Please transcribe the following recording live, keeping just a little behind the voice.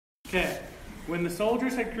Okay. When the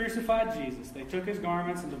soldiers had crucified Jesus, they took his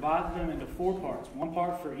garments and divided them into 4 parts, 1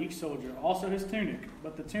 part for each soldier, also his tunic.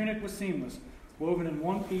 But the tunic was seamless, woven in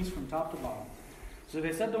one piece from top to bottom. So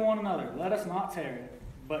they said to one another, "Let us not tear it,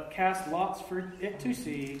 but cast lots for it to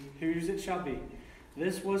see whose it shall be."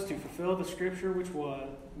 This was to fulfill the scripture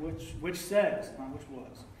which says, not which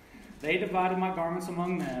was. They divided my garments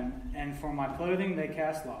among them, and for my clothing they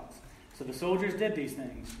cast lots. So the soldiers did these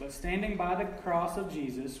things, but standing by the cross of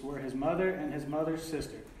Jesus were his mother and his mother's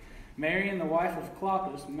sister, Mary and the wife of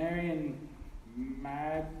Clopas, Mary and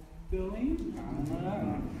Magdalene? I don't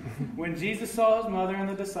know. When Jesus saw his mother and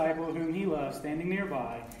the disciple whom he loved standing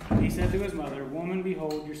nearby, he said to his mother, "Woman,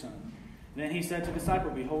 behold your son." Then he said to the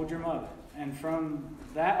disciple, "Behold your mother." And from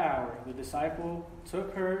that hour the disciple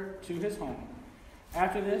took her to his home.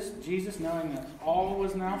 After this, Jesus, knowing that all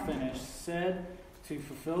was now finished, said, to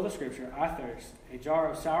fulfill the scripture, "I thirst." A jar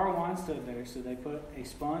of sour wine stood there, so they put a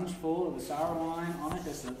sponge full of the sour wine on a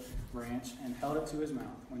hyssop branch and held it to his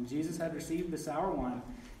mouth. When Jesus had received the sour wine,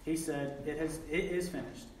 he said, "It is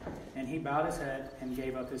finished." And he bowed his head and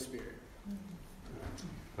gave up his spirit.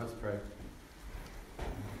 Let's pray.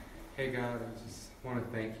 Hey God, I just want to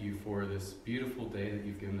thank you for this beautiful day that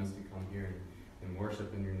you've given us to come here and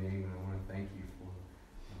worship in your name. And I want to thank you for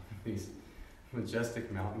these majestic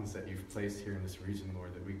mountains that you've placed here in this region,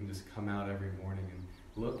 Lord, that we can just come out every morning and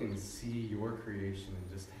look and see your creation and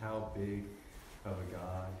just how big of a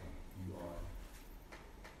God you are.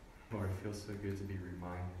 Lord, it feels so good to be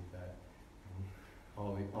reminded that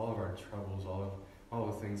all of our troubles, all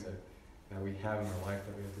the things that we have in our life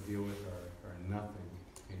that we have to deal with are nothing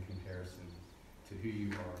in comparison to who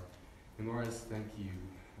you are. And Lord, I just thank you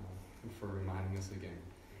for reminding us again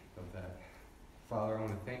of that. Father, I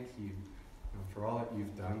want to thank you for all that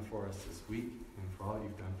you've done for us this week and for all that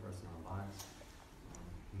you've done for us in our lives.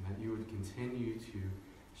 And that you would continue to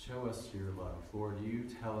show us your love. Lord, you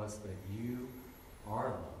tell us that you are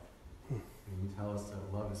love. And you tell us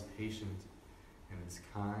that love is patient and it's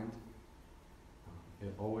kind.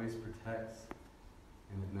 It always protects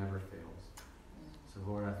and it never fails. So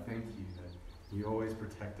Lord, I thank you that you always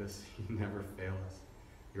protect us. You never fail us.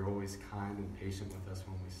 You're always kind and patient with us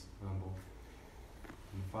when we stumble.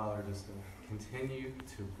 And Father, just continue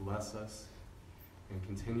to bless us and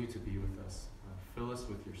continue to be with us. Fill us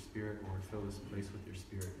with your Spirit, Lord. Fill this place with your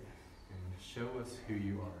Spirit. And show us who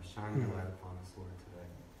you are. Shine your light upon us, Lord, today.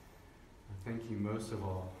 I thank you most of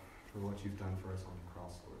all for what you've done for us on the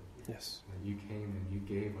cross, Lord. Yes. That you came and you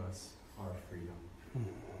gave us our freedom.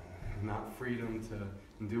 Not freedom to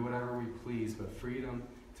do whatever we please, but freedom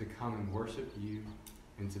to come and worship you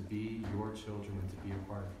and to be your children and to be a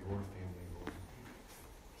part of your family, Lord.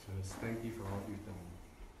 So just thank you for all you've done.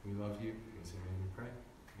 We love you. In your name we pray.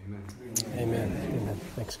 Amen. Amen. Amen.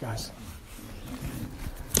 Thanks, guys.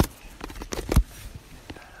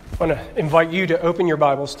 I want to invite you to open your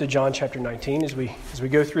Bibles to John chapter 19 as we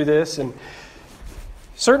go through this. And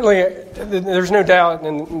certainly, there's no doubt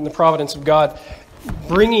in the providence of God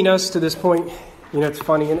bringing us to this point. You know, it's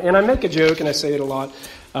funny, and I make a joke, and I say it a lot,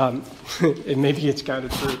 and maybe it's kind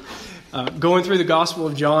of true. Going through the Gospel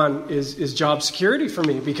of John is job security for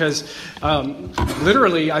me because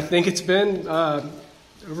literally I think it's been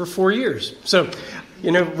over 4 years. So,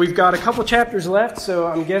 you know, we've got a couple chapters left, so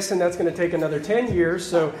I'm guessing that's going to take another 10 years.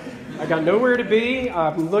 So I got nowhere to be.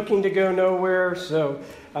 I'm looking to go nowhere, so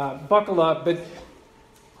buckle up. But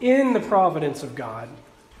in the providence of God,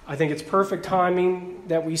 I think it's perfect timing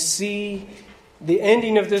that we see the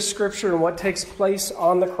ending of this scripture and what takes place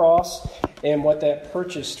on the cross and what that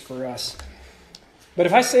purchased for us. But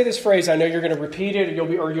if I say this phrase, I know you're going to repeat it,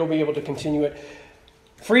 or you'll be able to continue it.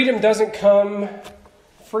 Freedom doesn't come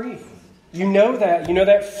free. You know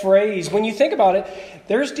that phrase. When you think about it,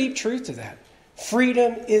 there's deep truth to that.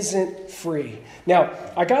 Freedom isn't free. Now,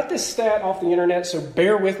 I got this stat off the internet, so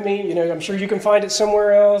bear with me. You know, I'm sure you can find it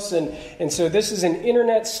somewhere else. And so this is an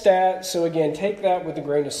internet stat. So again, take that with a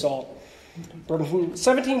grain of salt. From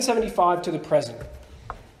 1775 to the present,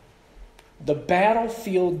 the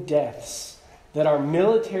battlefield deaths that our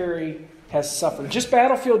military has suffered, just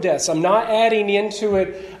battlefield deaths. I'm not adding into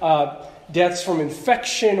it deaths from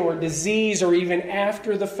infection or disease or even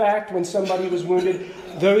after the fact when somebody was wounded.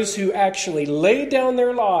 Those who actually laid down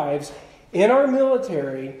their lives in our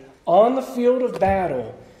military on the field of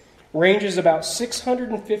battle ranges about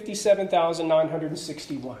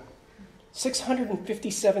 657,961.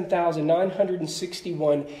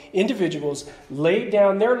 657,961 individuals laid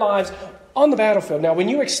down their lives on the battlefield. Now, when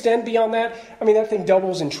you extend beyond that, I mean, that thing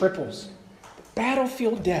doubles and triples.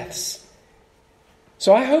 Battlefield deaths.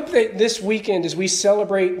 So I hope that this weekend, as we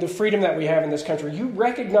celebrate the freedom that we have in this country, you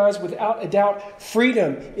recognize without a doubt,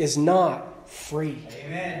 freedom is not free.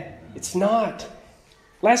 Amen. It's not.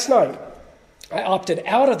 Last night, I opted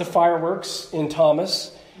out of the fireworks in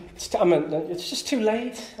Thomas. It's just too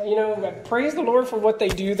late. Praise the Lord for what they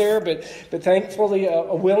do there, but thankfully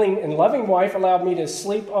a willing and loving wife allowed me to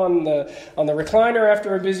sleep on the recliner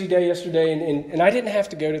after a busy day yesterday, and I didn't have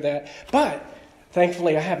to go to that. But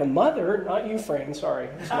thankfully, I have a mother, not you, Fran, sorry.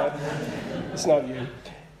 It's not you.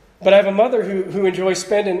 But I have a mother who enjoys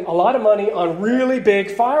spending a lot of money on really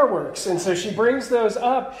big fireworks. And so she brings those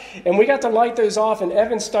up, and we got to light those off, and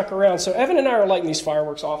Evan stuck around. So Evan and I are lighting these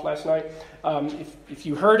fireworks off last night. If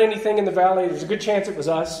you heard anything in the valley, there's a good chance it was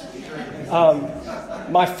us.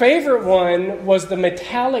 My favorite one was the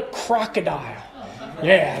metallic crocodile.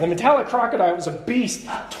 Yeah, the metallic crocodile was a beast.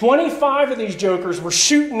 25 of these jokers were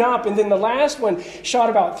shooting up, and then the last one shot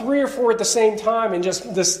about 3 or 4 at the same time in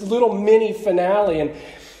just this little mini finale.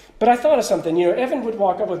 But I thought of something. Evan would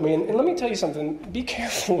walk up with me, and let me tell you something. Be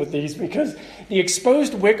careful with these, because the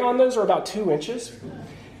exposed wick on those are about 2 inches,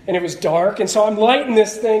 and it was dark, and so I'm lighting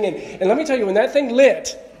this thing, and let me tell you, when that thing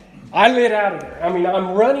lit, I lit out of there.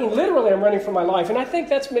 I'm running for my life. And I think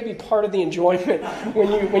that's maybe part of the enjoyment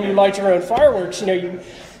when you light your own fireworks.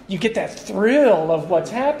 You get that thrill of what's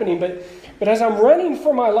happening. But as I'm running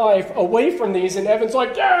for my life away from these, and Evan's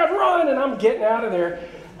like, Dad, run! And I'm getting out of there,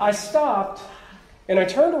 I stopped, and I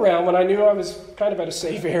turned around when I knew I was kind of at a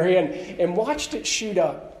safe area and watched it shoot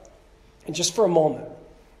up. And just for a moment,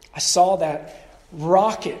 I saw that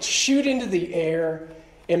rocket shoot into the air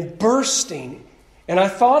and bursting. And I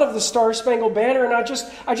thought of the Star-Spangled Banner, and I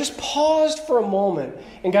just paused for a moment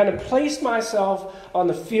and kind of placed myself on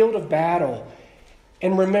the field of battle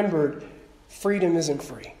and remembered freedom isn't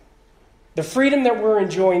free. The freedom that we're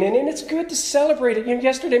enjoying, and it's good to celebrate it.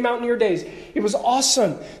 Yesterday, Mountaineer Days, it was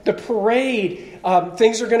awesome. The parade,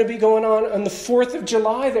 things are going to be going on the 4th of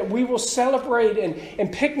July that we will celebrate,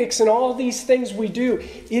 and picnics and all these things we do.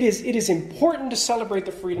 It is important to celebrate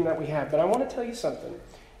the freedom that we have. But I want to tell you something.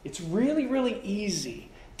 It's really, really easy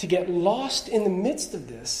to get lost in the midst of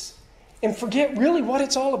this and forget really what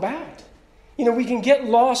it's all about. We can get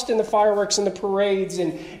lost in the fireworks and the parades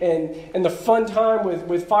and the fun time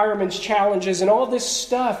with firemen's challenges and all this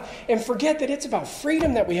stuff and forget that it's about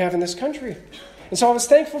freedom that we have in this country. And so I was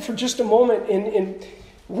thankful for just a moment in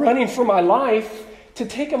running for my life to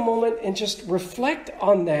take a moment and just reflect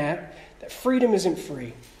on that freedom isn't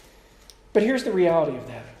free. But here's the reality of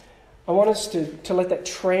that. I want us to let that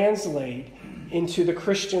translate into the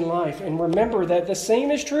Christian life. And remember that the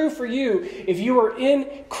same is true for you if you are in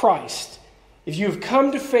Christ, if you have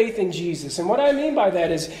come to faith in Jesus. And what I mean by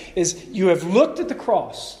that is you have looked at the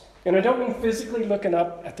cross. And I don't mean physically looking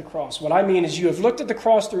up at the cross. What I mean is you have looked at the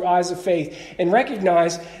cross through eyes of faith and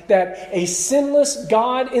recognized that a sinless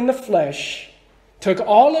God in the flesh took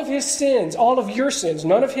all of his sins, all of your sins,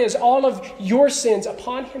 none of his, all of your sins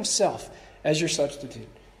upon himself as your substitute.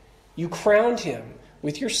 You crowned him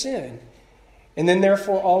with your sin, and then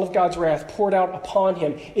therefore all of God's wrath poured out upon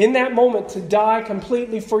him in that moment to die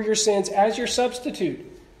completely for your sins as your substitute.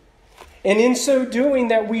 And in so doing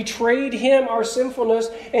that we trade him our sinfulness,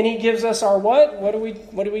 and he gives us our what? What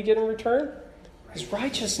do we get in return? His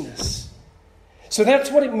righteousness. So that's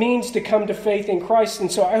what it means to come to faith in Christ. And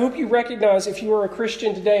so I hope you recognize, if you are a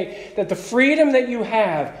Christian today, that the freedom that you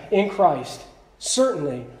have in Christ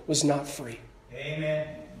certainly was not free. Amen.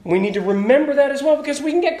 We need to remember that as well, because we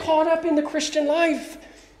can get caught up in the Christian life.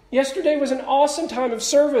 Yesterday was an awesome time of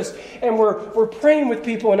service, and we're praying with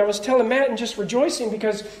people, and I was telling Matt and just rejoicing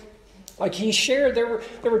because, like he shared, there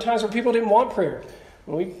were times where people didn't want prayer.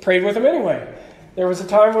 And we prayed with them anyway. There was a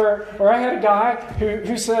time where I had a guy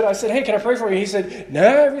who said, I said, hey, can I pray for you? He said,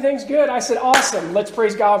 no, everything's good. I said, awesome, let's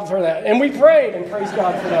praise God for that. And we prayed and praised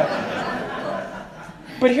God for that.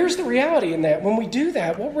 But here's the reality in that. When we do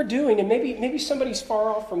that, what we're doing, and maybe somebody's far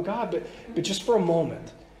off from God, but just for a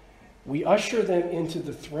moment, we usher them into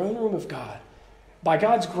the throne room of God. By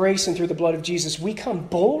God's grace and through the blood of Jesus, we come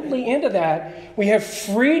boldly into that. We have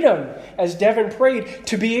freedom, as Devin prayed,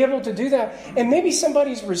 to be able to do that. And maybe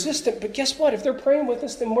somebody's resistant, but guess what? If they're praying with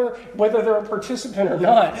us, then whether they're a participant or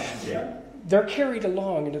not, they're carried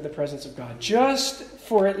along into the presence of God, just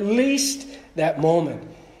for at least that moment.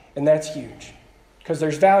 And that's huge, because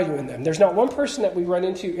there's value in them. There's not one person that we run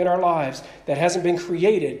into in our lives that hasn't been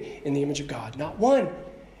created in the image of God. Not one.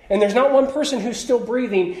 And there's not one person who's still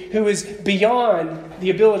breathing who is beyond the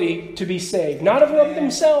ability to be saved. Not of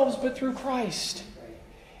themselves, but through Christ.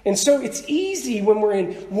 And so it's easy when we're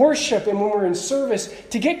in worship and when we're in service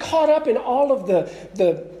to get caught up in all of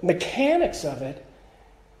the mechanics of it.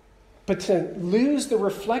 But to lose the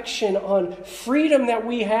reflection on freedom that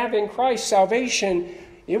we have in Christ, salvation,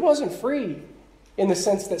 it wasn't free in the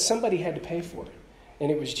sense that somebody had to pay for it,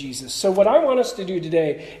 and it was Jesus. So what I want us to do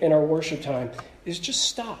today in our worship time is just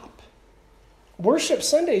stop. Worship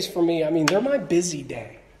Sundays for me, they're my busy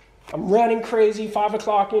day. I'm running crazy, 5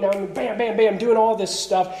 o'clock, bam, bam, bam, doing all this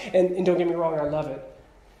stuff. And don't get me wrong, I love it.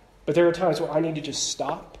 But there are times where I need to just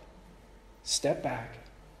stop, step back,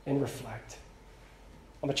 and reflect.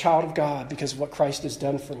 I'm a child of God because of what Christ has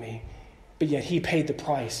done for me. But yet He paid the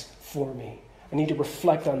price for me. I need to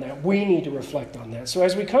reflect on that. We need to reflect on that. So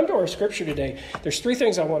as we come to our scripture today, there's 3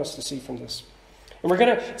 things I want us to see from this. And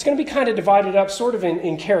it's going to be kind of divided up sort of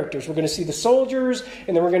in characters. We're going to see the soldiers,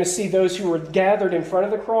 and then we're going to see those who were gathered in front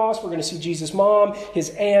of the cross. We're going to see Jesus' mom,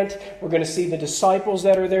 his aunt. We're going to see the disciples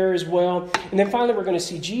that are there as well. And then finally, we're going to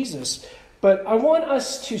see Jesus. But I want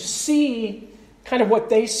us to see kind of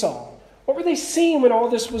what they saw. What were they seeing when all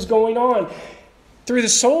this was going on? Through the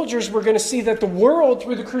soldiers, we're going to see that the world,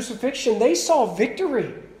 through the crucifixion, they saw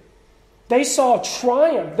victory. They saw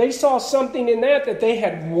triumph. They saw something in that they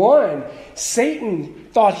had won. Satan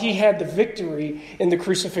thought he had the victory in the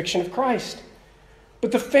crucifixion of Christ.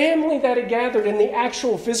 But the family that had gathered, in the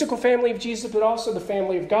actual physical family of Jesus, but also the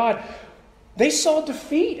family of God, they saw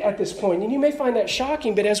defeat at this point. And you may find that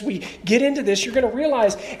shocking, but as we get into this, you're going to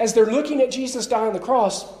realize as they're looking at Jesus die on the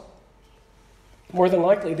cross, more than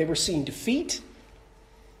likely they were seeing defeat.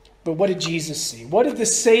 But what did Jesus see? What did the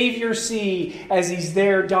Savior see as He's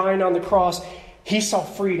there dying on the cross? He saw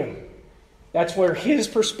freedom. That's where His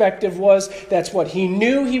perspective was. That's what He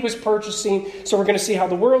knew He was purchasing. So we're going to see how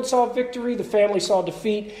the world saw victory, the family saw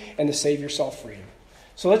defeat, and the Savior saw freedom.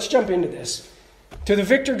 So let's jump into this. To the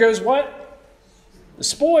victor goes what? The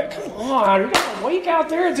spoil. Come on, we got to wake out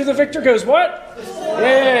there. To the victor goes what?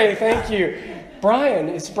 Yay, thank you. Brian,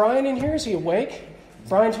 is Brian in here? Is he awake?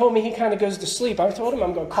 Brian told me he kind of goes to sleep. I told him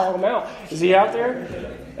I'm going to call him out. Is he out there?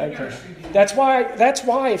 Okay. That's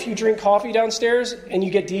why if you drink coffee downstairs and you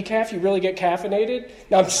get decaf, you really get caffeinated.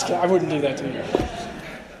 No, I'm just kidding. I wouldn't do that to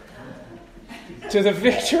you. To the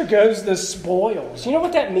victor goes the spoils. You know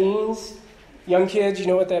what that means? Young kids, you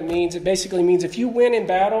know what that means? It basically means if you win in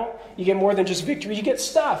battle, you get more than just victory. You get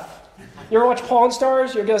stuff. You ever watch Pawn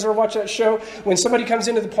Stars? You guys ever watch that show? When somebody comes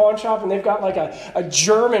into the pawn shop and they've got like a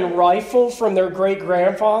German rifle from their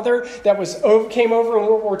great-grandfather that came over in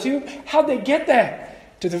World War II, how'd they get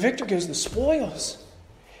that? To the victor goes the spoils.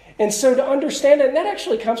 And so to understand it, and that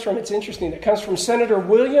actually comes from, it's interesting, that comes from Senator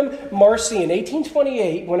William Marcy in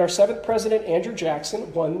 1828 when our 7th president, Andrew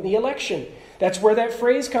Jackson, won the election. That's where that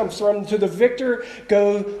phrase comes from, to the victor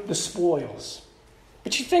go the spoils.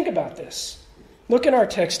 But you think about this. Look in our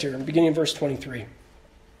text here, beginning in verse 23.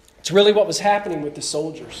 It's really what was happening with the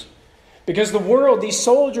soldiers. Because the world, these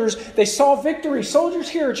soldiers, they saw victory. Soldiers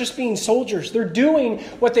here are just being soldiers. They're doing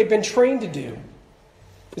what they've been trained to do.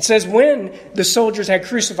 It says when the soldiers had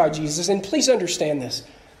crucified Jesus, and please understand this,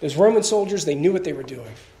 those Roman soldiers, they knew what they were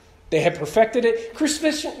doing. They had perfected it.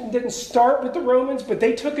 Crucifixion didn't start with the Romans, but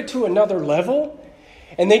they took it to another level.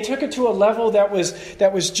 And they took it to a level that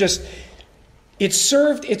was just... It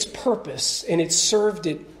served its purpose, and it served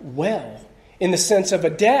it well in the sense of a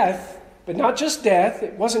death, but not just death.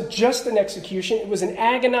 It wasn't just an execution. It was an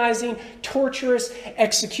agonizing, torturous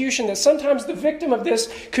execution that sometimes the victim of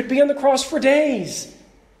this could be on the cross for days.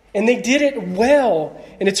 And they did it well.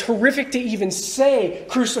 And it's horrific to even say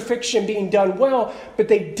crucifixion being done well, but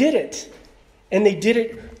they did it. And they did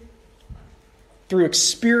it through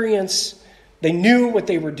experience. They knew what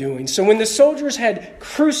they were doing. So when the soldiers had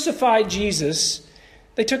crucified Jesus,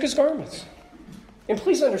 they took His garments. And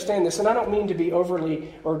please understand this, and I don't mean to be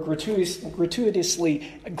overly or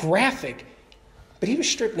gratuitously graphic, but He was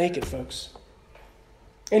stripped naked, folks.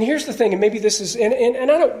 And here's the thing, and maybe this is,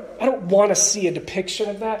 and I don't want to see a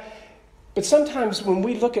depiction of that, but sometimes when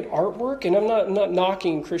we look at artwork, and I'm not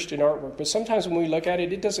knocking Christian artwork, but sometimes when we look at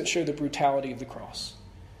it, it doesn't show the brutality of the cross.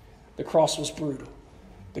 The cross was brutal.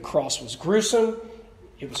 The cross was gruesome,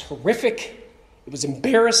 it was horrific, it was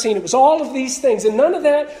embarrassing, it was all of these things. And none of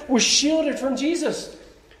that was shielded from Jesus.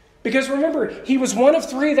 Because remember, He was one of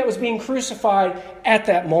 3 that was being crucified at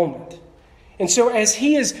that moment. And so as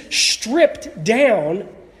He is stripped down,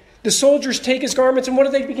 the soldiers take His garments, and what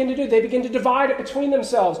do they begin to do? They begin to divide it between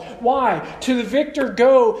themselves. Why? To the victor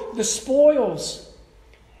go the spoils.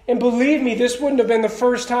 And believe me, this wouldn't have been the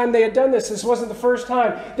first time they had done this. This wasn't the first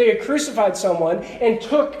time they had crucified someone and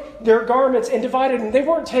took their garments and divided them. They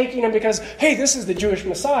weren't taking them because, hey, this is the Jewish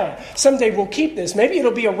Messiah. Someday we'll keep this. Maybe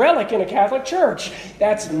it'll be a relic in a Catholic church.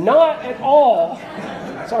 That's not at all.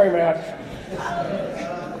 Sorry, Matt.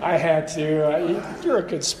 I had to. You're a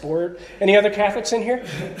good sport. Any other Catholics in here?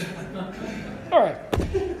 All right.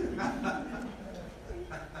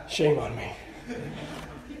 Shame on me.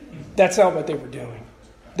 That's not what they were doing.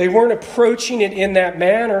 They weren't approaching it in that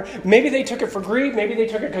manner. Maybe they took it for greed. Maybe they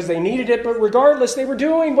took it because they needed it. But regardless, they were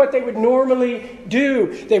doing what they would normally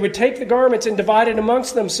do. They would take the garments and divide it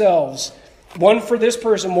amongst themselves. One for this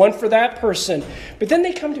person, one for that person. But then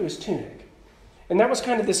they come to his tunic. And that was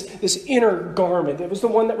kind of this inner garment. It was the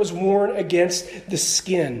one that was worn against the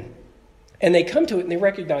skin. And they come to it and they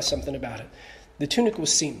recognize something about it. The tunic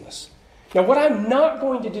was seamless. Now, what I'm not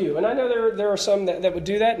going to do, and I know there are some that would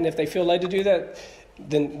do that, and if they feel led to do that,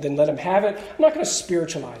 then let them have it. I'm not going to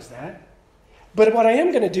spiritualize that. But what I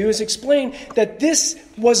am going to do is explain that this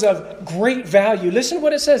was of great value. Listen to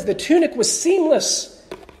what it says. The tunic was seamless.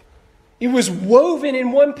 It was woven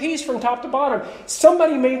in one piece from top to bottom.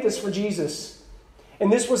 Somebody made this for Jesus.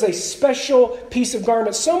 And this was a special piece of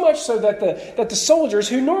garment, so much so that the soldiers,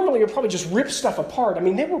 who normally would probably just rip stuff apart, I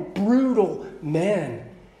mean, they were brutal men.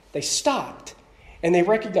 They stopped and they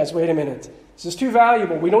recognized, wait a minute, this is too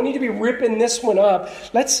valuable. We don't need to be ripping this one up.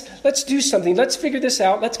 Let's do something. Let's figure this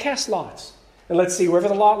out. Let's cast lots. And let's see, wherever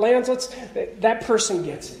the lot lands, that person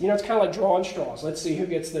gets it. You know, it's kind of like drawing straws. Let's see who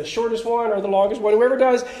gets the shortest one or the longest one. Whoever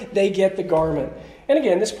does, they get the garment. And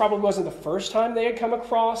again, this probably wasn't the first time they had come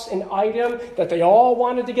across an item that they all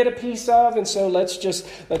wanted to get a piece of. And so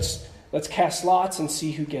let's cast lots and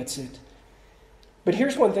see who gets it. But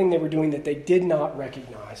here's one thing they were doing that they did not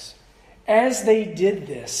recognize. As they did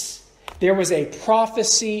this, there was a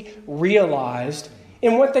prophecy realized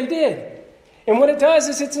in what they did. And what it does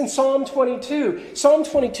is it's in Psalm 22. Psalm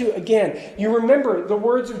 22, again, you remember the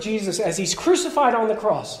words of Jesus as he's crucified on the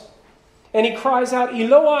cross. And he cries out,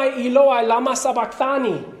 Eloi, Eloi, lama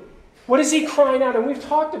sabachthani. What is he crying out? And we've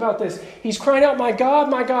talked about this. He's crying out, my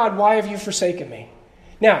God, why have you forsaken me?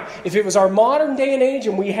 Now, if it was our modern day and age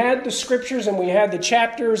and we had the scriptures and we had the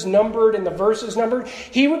chapters numbered and the verses numbered,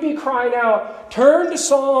 he would be crying out, turn to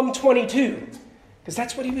Psalm 22. Because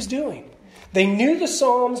that's what he was doing. They knew the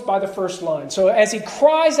Psalms by the first line. So as he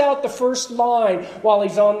cries out the first line while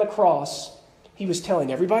he's on the cross, he was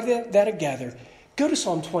telling everybody that had gathered, go to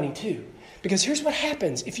Psalm 22. Because here's what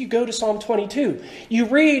happens if you go to Psalm 22. You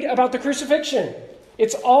read about the crucifixion.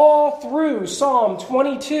 It's all through Psalm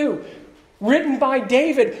 22. Written by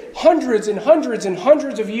David hundreds and hundreds and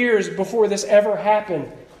hundreds of years before this ever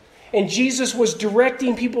happened. And Jesus was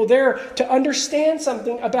directing people there to understand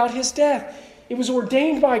something about his death. It was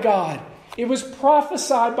ordained by God. It was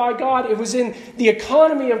prophesied by God. It was in the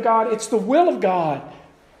economy of God. It's the will of God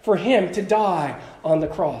for him to die on the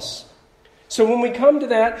cross. So when we come to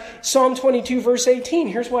that, Psalm 22 verse 18,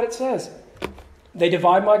 here's what it says. They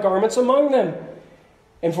divide my garments among them,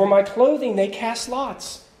 and for my clothing they cast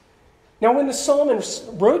lots. Now, when the psalmist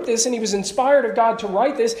wrote this and he was inspired of God to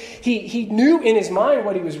write this, he knew in his mind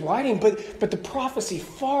what he was writing, but the prophecy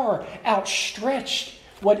far outstretched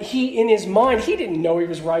what he in his mind. He didn't know he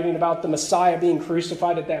was writing about the Messiah being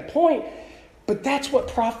crucified at that point, but that's what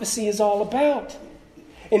prophecy is all about.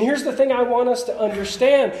 And here's the thing I want us to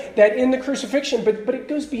understand, that in the crucifixion, but it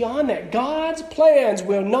goes beyond that. God's plans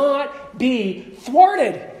will not be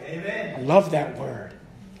thwarted. Amen. I love that word.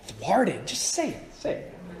 Thwarted. Just say it. Say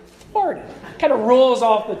it. Thwarted. Kind of rolls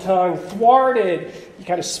off the tongue. Thwarted. You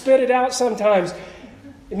kind of spit it out sometimes.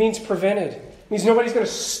 It means prevented. It means nobody's going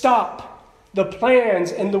to stop the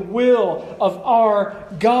plans and the will of our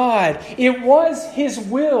God. It was his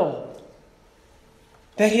will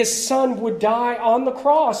that his son would die on the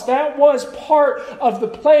cross. That was part of the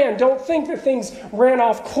plan. Don't think that things ran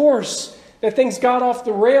off course, that things got off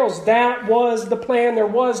the rails. That was the plan. There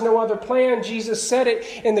was no other plan. Jesus said it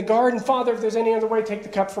in the garden, Father, if there's any other way, take the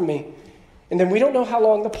cup from me. And then we don't know how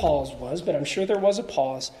long the pause was, but I'm sure there was a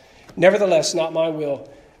pause. Nevertheless, not my will,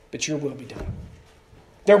 but your will be done.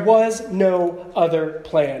 There was no other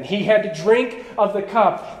plan. He had to drink of the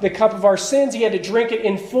cup of our sins. He had to drink it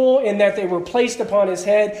in full in that they were placed upon his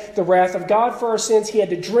head, the wrath of God for our sins. He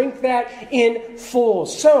had to drink that in full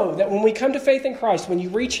so that when we come to faith in Christ, when you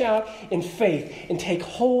reach out in faith and take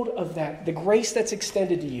hold of that, the grace that's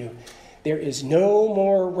extended to you, there is no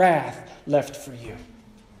more wrath left for you.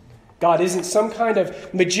 God isn't some kind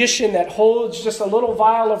of magician that holds just a little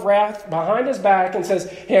vial of wrath behind his back and says,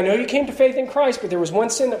 hey, I know you came to faith in Christ, but there was one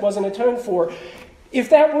sin that wasn't atoned for. If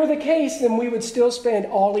that were the case, then we would still spend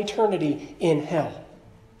all eternity in hell.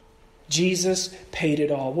 Jesus paid it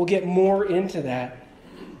all. We'll get more into that.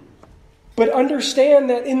 But understand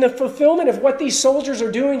that in the fulfillment of what these soldiers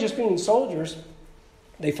are doing, just being soldiers,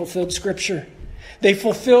 they fulfilled Scripture. They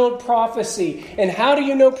fulfilled prophecy. And how do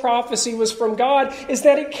you know prophecy was from God? Is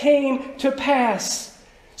that it came to pass.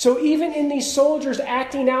 So even in these soldiers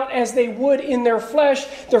acting out as they would in their flesh,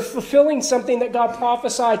 they're fulfilling something that God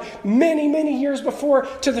prophesied many, many years before,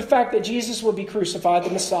 to the fact that Jesus would be crucified, the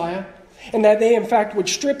Messiah, and that they in fact would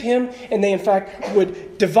strip him, and they in fact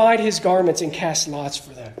would divide his garments and cast lots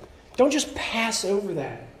for them. Don't just pass over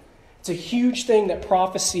that. It's a huge thing that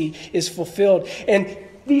prophecy is fulfilled. And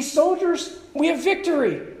these soldiers, we have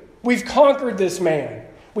victory. We've conquered this man.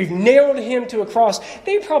 We've nailed him to a cross.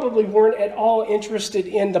 They probably weren't at all interested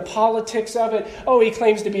in the politics of it. Oh, he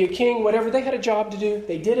claims to be a king, whatever. They had a job to do.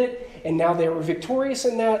 They did it, and now they were victorious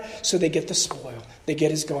in that, so they get the spoil. They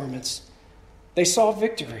get his garments. They saw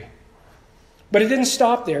victory. But it didn't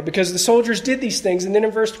stop there, because the soldiers did these things. And then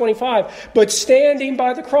in verse 25, but standing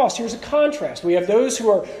by the cross. Here's a contrast. We have those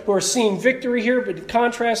who are seeing victory here, but in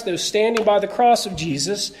contrast, those standing by the cross of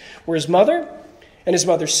Jesus were his mother and his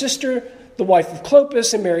mother's sister, the wife of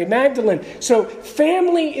Clopas, and Mary Magdalene. So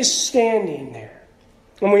family is standing there.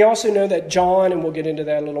 And we also know that John, and we'll get into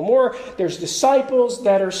that a little more, there's disciples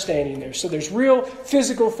that are standing there. So there's real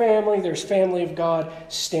physical family. There's family of God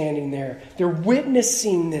standing there. They're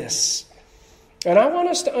witnessing this. And I want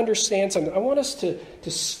us to understand something. I want us to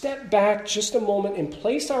step back just a moment and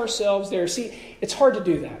place ourselves there. See, it's hard to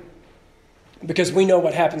do that because we know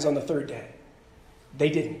what happens on the third day. They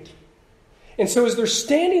didn't. And so as they're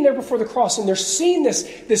standing there before the cross and they're seeing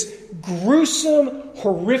this gruesome,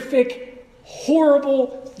 horrific,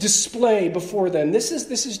 horrible display before them. This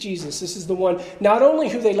is Jesus. This is the one, not only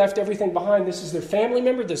who they left everything behind, this is their family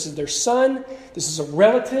member, this is their son, this is a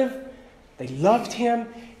relative. They loved him,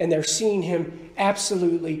 and they're seeing him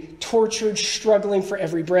absolutely tortured, struggling for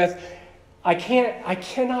every breath. I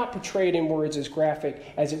cannot portray it in words as graphic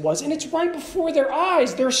as it was. And it's right before their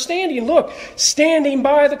eyes. They're standing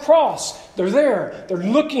by the cross. They're there. They're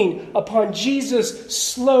looking upon Jesus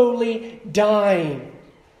slowly dying.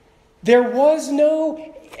 There was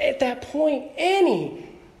no, at that point, any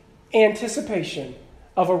anticipation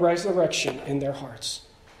of a resurrection in their hearts.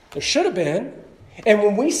 There should have been. And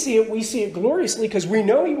when we see it gloriously because we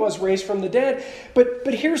know he was raised from the dead.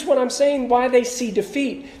 But here's what I'm saying, why they see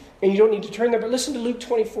defeat. And you don't need to turn there, but listen to Luke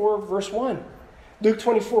 24, verse 1. Luke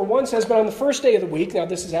 24, 1 says, but on the first day of the week, now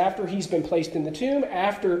this is after he's been placed in the tomb,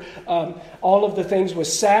 after all of the things with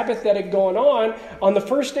Sabbath that had gone on the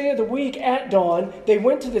first day of the week at dawn, they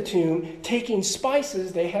went to the tomb taking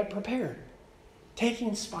spices they had prepared.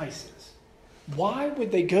 Taking spices. Why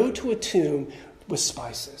would they go to a tomb with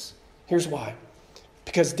spices? Here's why.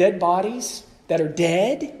 Because dead bodies that are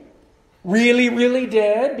dead, really, really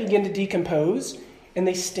dead, begin to decompose, and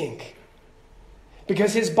they stink.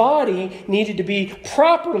 Because his body needed to be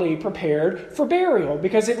properly prepared for burial.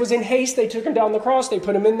 Because it was in haste, they took him down the cross, they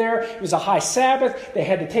put him in there. It was a high Sabbath. They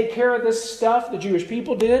had to take care of this stuff, the Jewish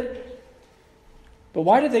people did. But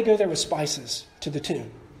why did they go there with spices to the tomb?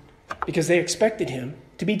 Because they expected him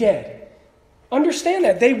to be dead. Understand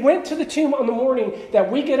that. They went to the tomb on the morning that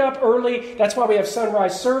we get up early. That's why we have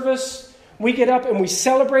sunrise service. We get up and we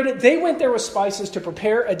celebrate it. They went there with spices to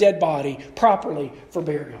prepare a dead body properly for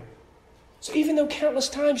burial. So even though countless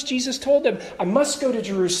times Jesus told them, I must go to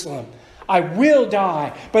Jerusalem. I will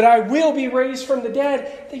die, but I will be raised from the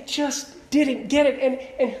dead. They just didn't get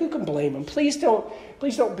it. And who can blame them? Please don't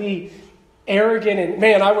be arrogant and,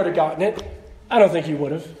 man, I would have gotten it. I don't think you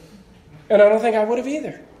would have. And I don't think I would have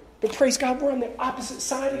either. But praise God, we're on the opposite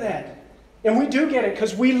side of that. And we do get it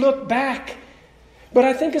because we look back. But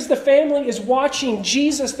I think as the family is watching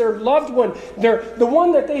Jesus, their loved one, the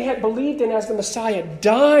one that they had believed in as the Messiah,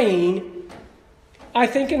 dying, I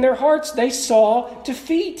think in their hearts they saw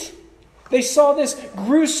defeat. They saw this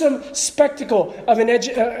gruesome spectacle of an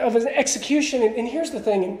execution. And here's the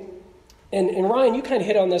thing, and Ryan, you kind of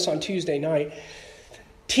hit on this on Tuesday night.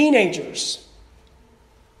 Teenagers,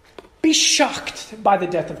 be shocked by the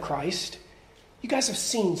death of Christ. You guys have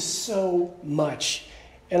seen so much,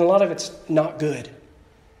 and a lot of it's not good.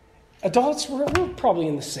 Adults, we're probably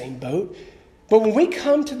in the same boat. But when we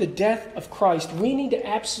come to the death of Christ, we need to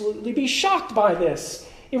absolutely be shocked by this.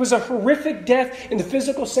 It was a horrific death in the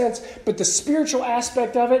physical sense, but the spiritual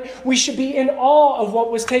aspect of it, we should be in awe of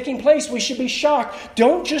what was taking place. We should be shocked.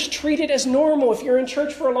 Don't just treat it as normal. If you're in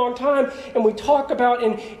church for a long time and we talk about,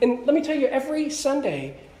 and let me tell you, every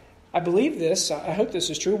Sunday, I believe this, I hope this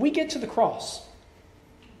is true, we get to the cross.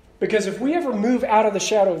 Because if we ever move out of the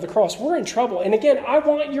shadow of the cross, we're in trouble. And again, I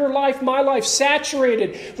want your life, my life,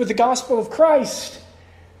 saturated with the gospel of Christ.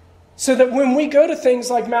 So that when we go to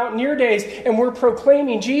things like Mountaineer Days and we're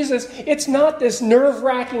proclaiming Jesus, it's not this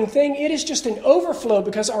nerve-wracking thing. It is just an overflow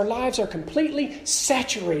because our lives are completely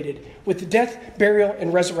saturated with the death, burial,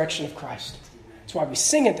 and resurrection of Christ. That's why we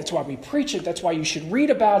sing it. That's why we preach it. That's why you should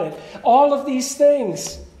read about it. All of these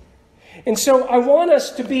things. And so I want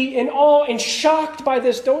us to be in awe and shocked by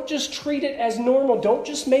this. Don't just treat it as normal. Don't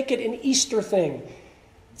just make it an Easter thing.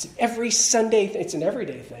 It's an every Sunday, it's an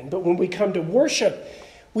everyday thing. But when we come to worship,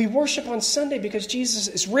 we worship on Sunday because Jesus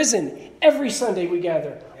is risen. Every Sunday we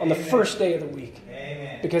gather on the first day of the week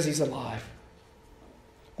because he's alive.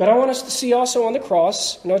 But I want us to see also on the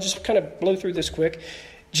cross, and I'll just kind of blow through this quick,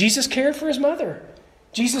 Jesus cared for his mother.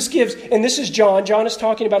 Jesus gives, and this is John. John is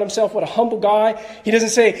talking about himself, what a humble guy. He doesn't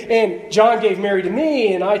say, and John gave Mary to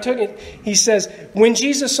me, and I took it. He says, when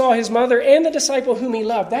Jesus saw his mother and the disciple whom he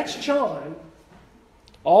loved, that's John.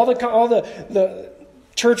 All the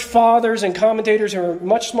church fathers and commentators who are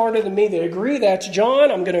much smarter than me, they agree that's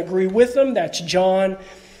John. I'm going to agree with them. That's John.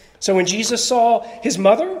 So when Jesus saw his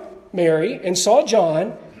mother, Mary, and saw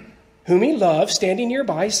John, whom he loved, standing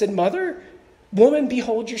nearby, he said, Mother, woman,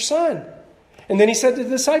 behold your son. And then he said to the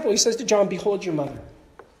disciple, he says to John, behold your mother.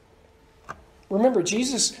 Remember,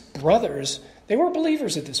 Jesus' brothers, they were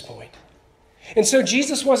believers at this point. And so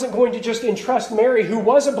Jesus wasn't going to just entrust Mary, who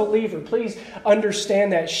was a believer. Please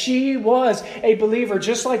understand that. She was a believer,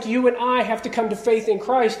 just like you and I have to come to faith in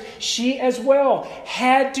Christ. She as well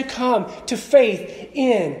had to come to faith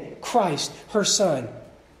in Christ, her son.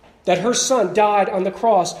 That her son died on the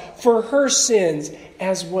cross for her sins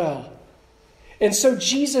as well. And so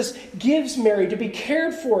Jesus gives Mary to be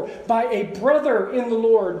cared for by a brother in the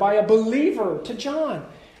Lord, by a believer to John.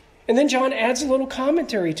 And then John adds a little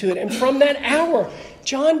commentary to it. And from that hour,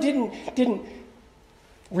 John didn't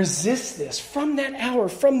resist this. From that hour,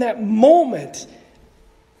 from that moment,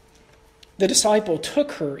 the disciple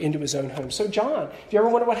took her into his own home. So John, if you ever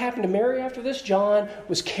wonder what happened to Mary after this, John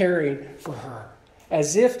was caring for her.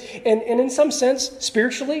 As if, and in some sense,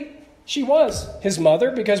 spiritually, she was his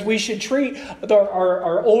mother, because we should treat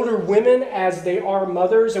our older women as they are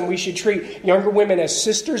mothers, and we should treat younger women as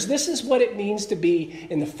sisters. This is what it means to be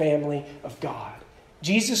in the family of God.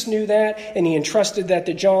 Jesus knew that, and he entrusted that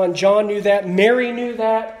to John. John knew that. Mary knew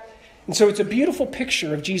that. And so it's a beautiful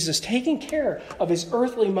picture of Jesus taking care of his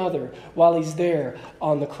earthly mother while he's there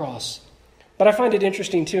on the cross. But I find it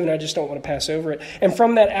interesting too, and I just don't want to pass over it. And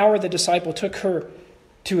from that hour, the disciple took her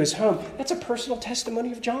to his home. That's a personal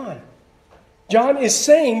testimony of John. John is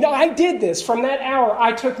saying, I did this. From that hour,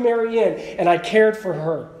 I took Mary in and I cared for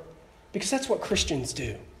her. Because that's what Christians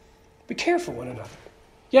do. We care for one another.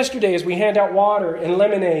 Yesterday, as we hand out water and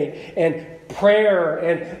lemonade and prayer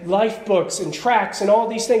and life books and tracts and all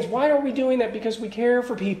these things, why are we doing that? Because we care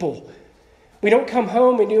for people. We don't come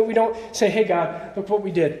home and we don't say, hey, God, look what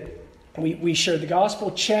we did. We shared the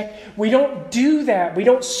gospel, check. We don't do that. We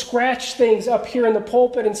don't scratch things up here in the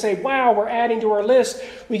pulpit and say, wow, we're adding to our list.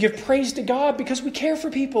 We give praise to God because we care for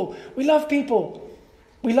people. We love people.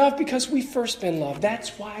 We love because we've first been loved.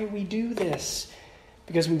 That's why we do this.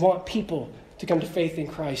 Because we want people to come to faith in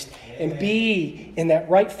Christ and be in that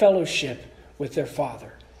right fellowship with their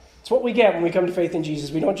Father. It's what we get when we come to faith in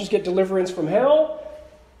Jesus. We don't just get deliverance from hell.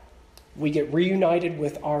 We get reunited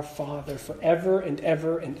with our Father forever and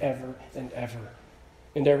ever and ever and ever.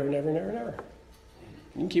 And ever and ever and ever and ever.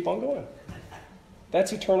 You can keep on going.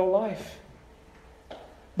 That's eternal life.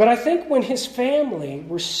 But I think when his family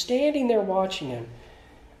were standing there watching him,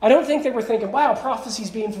 I don't think they were thinking, wow,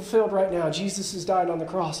 prophecy's being fulfilled right now. Jesus has died on the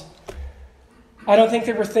cross. I don't think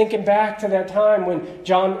they were thinking back to that time when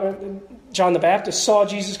John the Baptist saw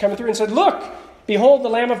Jesus coming through and said, look, behold the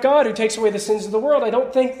Lamb of God who takes away the sins of the world. I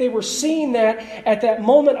don't think they were seeing that at that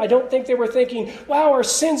moment. I don't think they were thinking, wow, our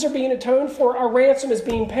sins are being atoned for, our ransom is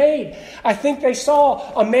being paid. I think they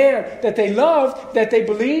saw a man that they loved, that they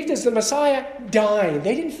believed is the Messiah, dying.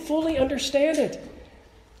 They didn't fully understand it.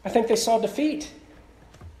 I think they saw defeat.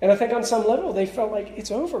 And I think on some level they felt like it's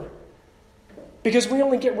over. Because we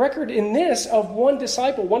only get record in this of one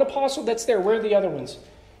disciple, one apostle that's there. Where are the other ones?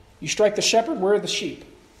 You strike the shepherd, where are the sheep?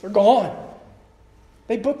 They're gone.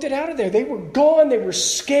 They booked it out of there. They were gone. They were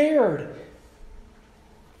scared.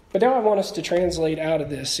 But now I want us to translate out of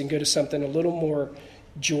this and go to something a little more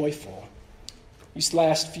joyful. These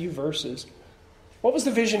last few verses. What was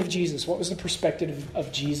the vision of Jesus? What was the perspective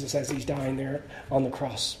of Jesus as he's dying there on the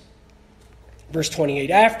cross? Verse 28.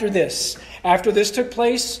 After this took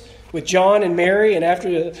place with John and Mary, and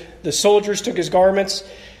after the soldiers took his garments,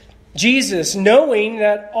 Jesus, knowing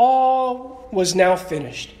that all was now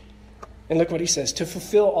finished. And look what he says, to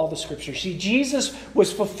fulfill all the Scripture. See, Jesus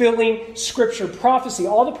was fulfilling Scripture, prophecy,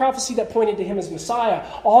 all the prophecy that pointed to him as Messiah,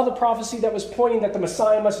 all the prophecy that was pointing that the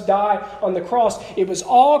Messiah must die on the cross. It was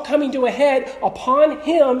all coming to a head upon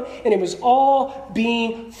him, and it was all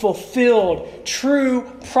being fulfilled. True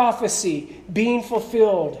prophecy being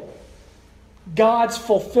fulfilled. God's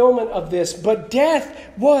fulfillment of this. But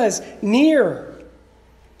death was near.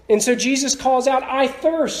 And so Jesus calls out, I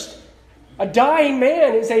thirst. A dying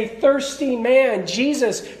man is a thirsty man.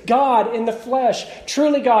 Jesus, God in the flesh,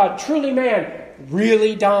 truly God, truly man,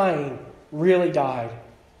 really dying, really died,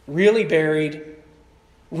 really buried,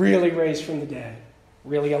 really raised from the dead,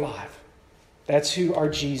 really alive. That's who our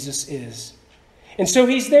Jesus is. And so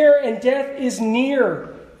he's there and death is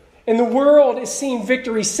near. And the world is seeing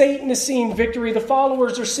victory. Satan is seeing victory. The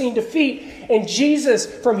followers are seeing defeat. And Jesus,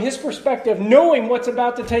 from his perspective, knowing what's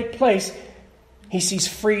about to take place, he sees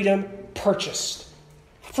freedom purchased.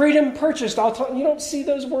 Freedom purchased. You don't see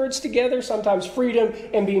those words together sometimes, freedom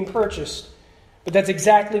and being purchased. But that's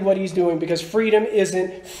exactly what he's doing, because freedom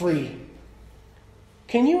isn't free.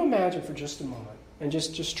 Can you imagine for just a moment, and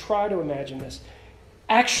just try to imagine this,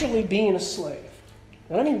 actually being a slave?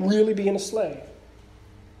 And I mean really being a slave.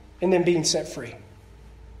 And then being set free.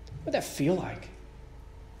 What would that feel like?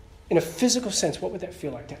 In a physical sense, what would that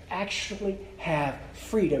feel like to actually have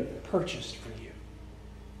freedom purchased for you?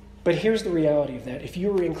 But here's the reality of that. If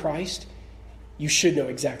you are in Christ, you should know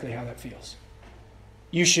exactly how that feels.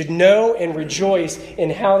 You should know and rejoice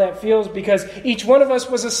in how that feels, because each one of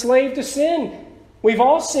us was a slave to sin. We've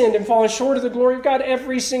all sinned and fallen short of the glory of God,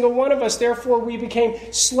 every single one of us. Therefore, we became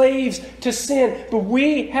slaves to sin. But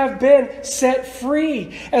we have been set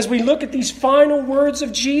free as we look at these final words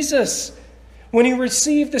of Jesus. When he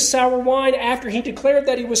received the sour wine after he declared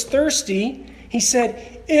that he was thirsty, he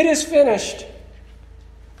said, "It is finished."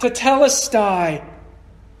 Tetelestai.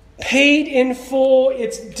 Paid in full.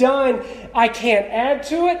 It's done. I can't add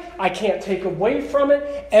to it. I can't take away from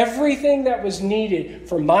it. Everything that was needed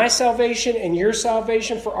for my salvation and your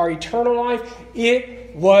salvation, for our eternal life,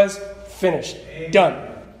 it was finished. Done.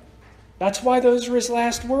 That's why those are his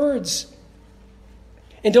last words.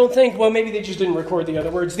 And don't think, well, maybe they just didn't record the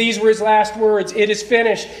other words. These were his last words. It is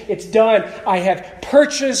finished. It's done. I have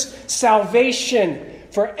purchased salvation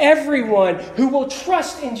for everyone who will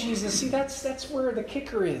trust in Jesus. See, that's where the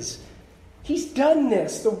kicker is. He's done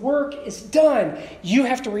this. The work is done. You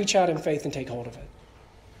have to reach out in faith and take hold of it.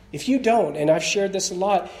 If you don't, and I've shared this a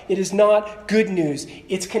lot, it is not good news.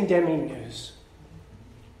 It's condemning news.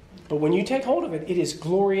 But when you take hold of it, it is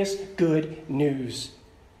glorious good news.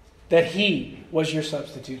 That he was your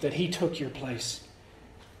substitute. That he took your place.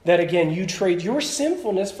 That again, you trade your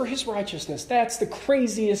sinfulness for his righteousness. That's the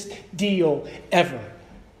craziest deal ever.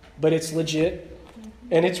 But it's legit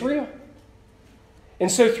and it's real.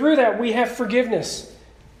 And so through that, we have forgiveness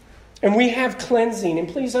and we have cleansing. And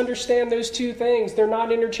please understand those two things. They're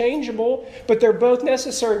not interchangeable, but they're both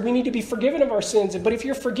necessary. We need to be forgiven of our sins. But if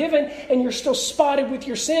you're forgiven and you're still spotted with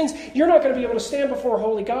your sins, you're not going to be able to stand before a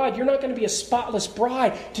holy God. You're not going to be a spotless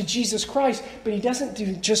bride to Jesus Christ. But he doesn't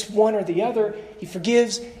do just one or the other. He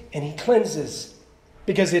forgives and he cleanses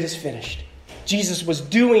because it is finished. Jesus was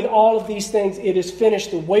doing all of these things. It is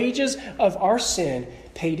finished. The wages of our sin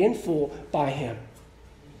paid in full by him.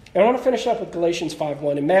 And I want to finish up with Galatians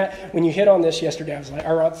 5:1. And Matt, when you hit on this yesterday,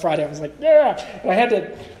 or Friday, I was like, yeah. And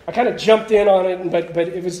I kind of jumped in on it, but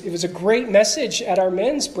it was a great message at our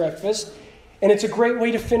men's breakfast. And it's a great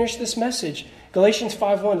way to finish this message. Galatians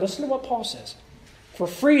 5:1. Listen to what Paul says. For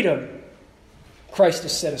freedom, Christ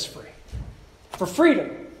has set us free. For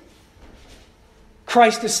freedom,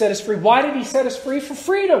 Christ has set us free. Why did he set us free? For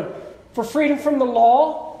freedom. For freedom from the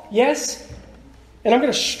law, yes. And I'm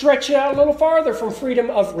going to stretch it out a little farther. From freedom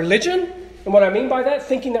of religion. And what I mean by that,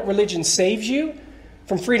 thinking that religion saves you.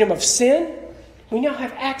 From freedom of sin. We now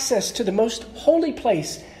have access to the most holy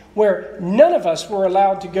place where none of us were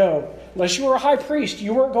allowed to go. Unless you were a high priest,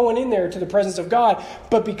 you weren't going in there to the presence of God.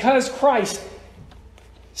 But because Christ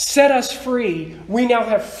set us free, we now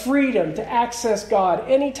have freedom to access God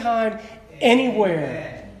anytime,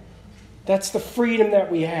 anywhere. That's the freedom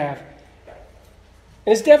that we have.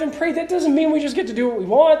 And as Devin prayed, that doesn't mean we just get to do what we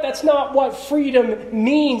want. That's not what freedom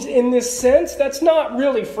means in this sense. That's not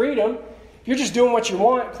really freedom. If you're just doing what you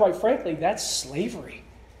want, quite frankly, that's slavery.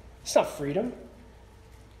 It's not freedom.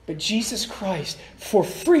 But Jesus Christ, for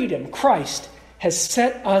freedom, Christ has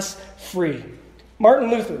set us free. Martin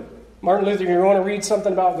Luther, you want to read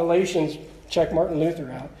something about Galatians, check Martin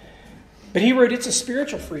Luther out. But he wrote, it's a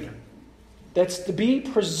spiritual freedom. That's to be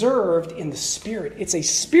preserved in the Spirit. It's a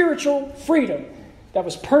spiritual freedom that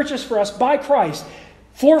was purchased for us by Christ.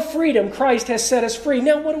 For freedom, Christ has set us free.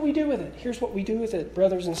 Now, what do we do with it? Here's what we do with it,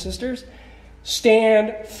 brothers and sisters.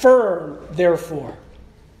 Stand firm, therefore.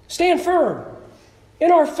 Stand firm.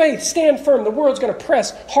 In our faith, stand firm. The world's going to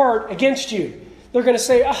press hard against you. They're going to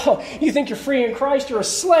say, oh, you think you're free in Christ? You're a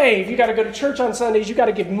slave. You got to go to church on Sundays. You got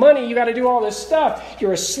to give money. You got to do all this stuff.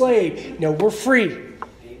 You're a slave. No, we're free.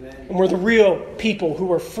 Amen. And we're the real people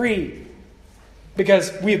who are free.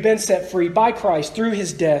 because we have been set free by Christ through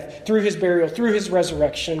his death, through his burial, through his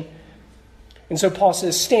resurrection. And so Paul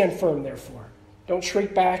says, stand firm, therefore. Don't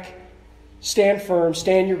shrink back. Stand firm,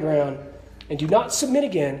 stand your ground, and do not submit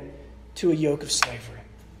again to a yoke of slavery.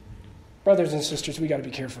 Brothers and sisters, we got to be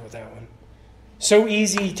careful with that one. So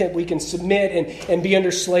easy that we can submit and be under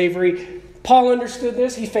slavery. Paul understood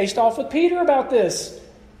this. He faced off with Peter about this.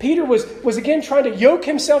 Peter was again trying to yoke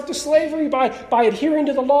himself to slavery by adhering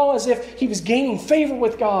to the law as if he was gaining favor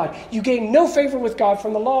with God. You gain no favor with God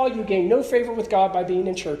from the law. You gain no favor with God by being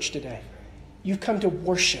in church today. You've come to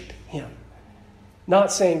worship him.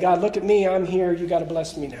 Not saying, God, look at me, I'm here, you got to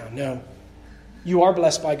bless me now. No. You are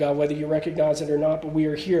blessed by God, whether you recognize it or not, but we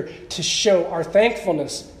are here to show our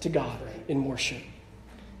thankfulness to God in worship.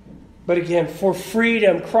 But again, for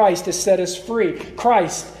freedom, Christ has set us free.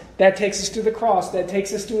 Christ, that takes us to the cross. That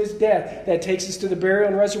takes us to his death. That takes us to the burial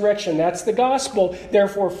and resurrection. That's the gospel.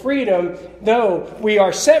 Therefore, freedom, though we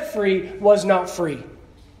are set free, was not free.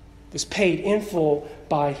 It was paid in full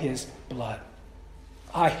by his blood.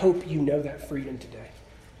 I hope you know that freedom today.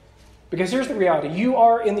 Because here's the reality. You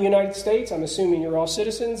are in the United States. I'm assuming you're all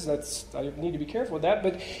citizens. I need to be careful with that,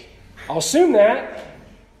 but I'll assume that.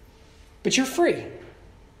 But you're free.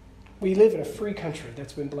 We live in a free country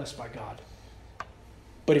that's been blessed by God.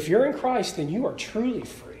 But if you're in Christ, then you are truly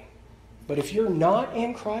free. But if you're not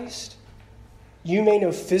in Christ, you may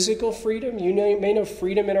know physical freedom. You may know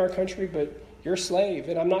freedom in our country, but you're a slave.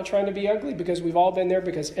 And I'm not trying to be ugly because we've all been there,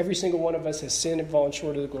 because every single one of us has sinned and fallen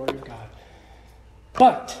short of the glory of God.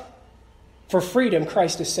 But for freedom,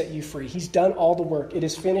 Christ has set you free. He's done all the work. It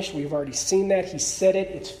is finished. We've already seen that. He said it.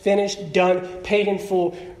 It's finished, done, paid in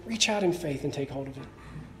full. Reach out in faith and take hold of it.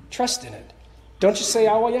 Trust in it. Don't just say,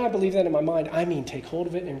 oh, well, yeah, I believe that in my mind. I mean, take hold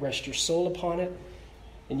of it and rest your soul upon it,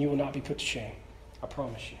 and you will not be put to shame. I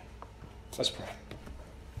promise you. Let's pray.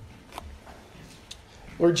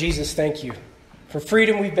 Lord Jesus, thank you. For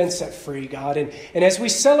freedom, we've been set free, God. And as we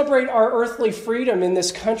celebrate our earthly freedom in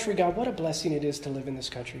this country, God, what a blessing it is to live in this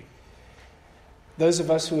country. Those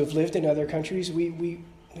of us who have lived in other countries, we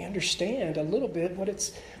understand a little bit what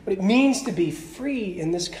it means to be free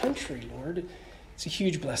in this country, Lord. It's a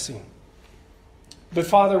huge blessing. But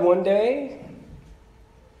Father, one day,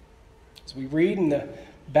 as we read in the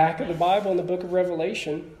back of the Bible in the book of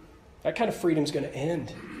Revelation, that kind of freedom is going to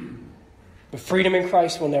end. But freedom in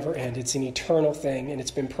Christ will never end. It's an eternal thing, and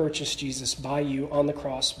it's been purchased, Jesus, by you on the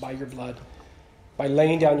cross, by your blood, by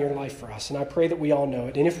laying down your life for us. And I pray that we all know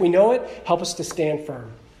it. And if we know it, help us to stand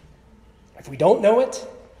firm. If we don't know it,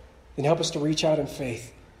 then help us to reach out in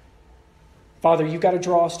faith. Father, you've got to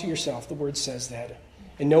draw us to yourself. The word says that.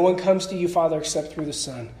 And no one comes to you, Father, except through the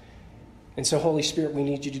Son. And so, Holy Spirit, we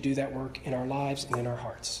need you to do that work in our lives and in our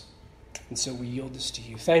hearts. And so we yield this to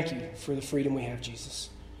you. Thank you for the freedom we have, Jesus.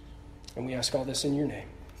 And we ask all this in your name.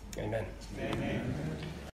 Amen. Amen.